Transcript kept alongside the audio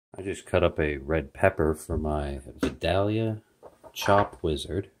I just cut up a red pepper for my Vidalia Chop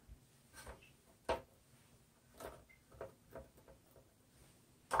Wizard.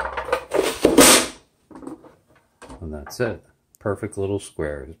 And that's it. Perfect little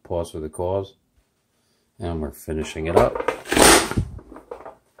square. Just pause for the cause. And we're finishing it up.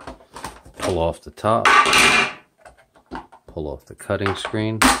 Pull off the top. Pull off the cutting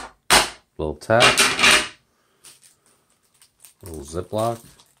screen. Little tap. Little Ziploc.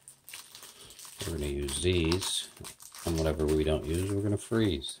 We're going to use these. And whatever we don't use, we're going to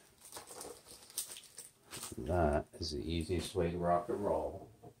freeze. That is the easiest way to rock and roll.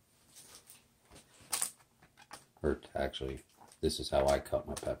 Or actually, this is how I cut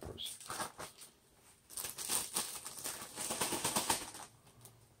my peppers.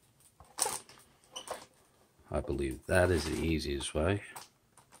 I believe that is the easiest way.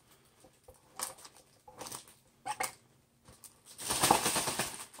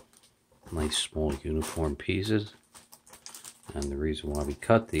 Nice small uniform pieces. And the reason why we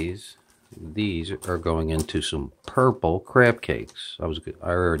cut these are going into some purple crab cakes. I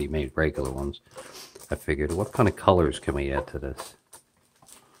already made regular ones. I figured, what kind of colors can we add to this?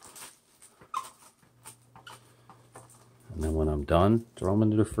 And then when I'm done, throw them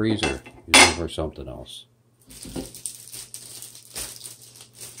into the freezer. Use them for something else.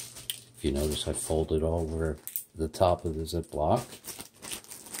 If you notice, I folded over the top of the Ziploc.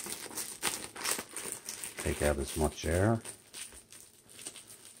 Take out as much air.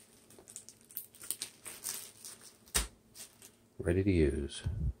 Ready to use.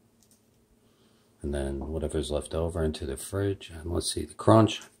 And then whatever's left over into the fridge. And let's see the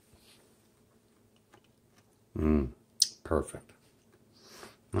crunch. Perfect.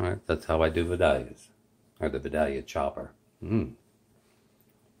 Alright, that's how I do Vidalias. Or the Vidalia chopper.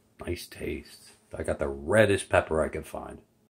 Nice taste. I got the reddest pepper I could find.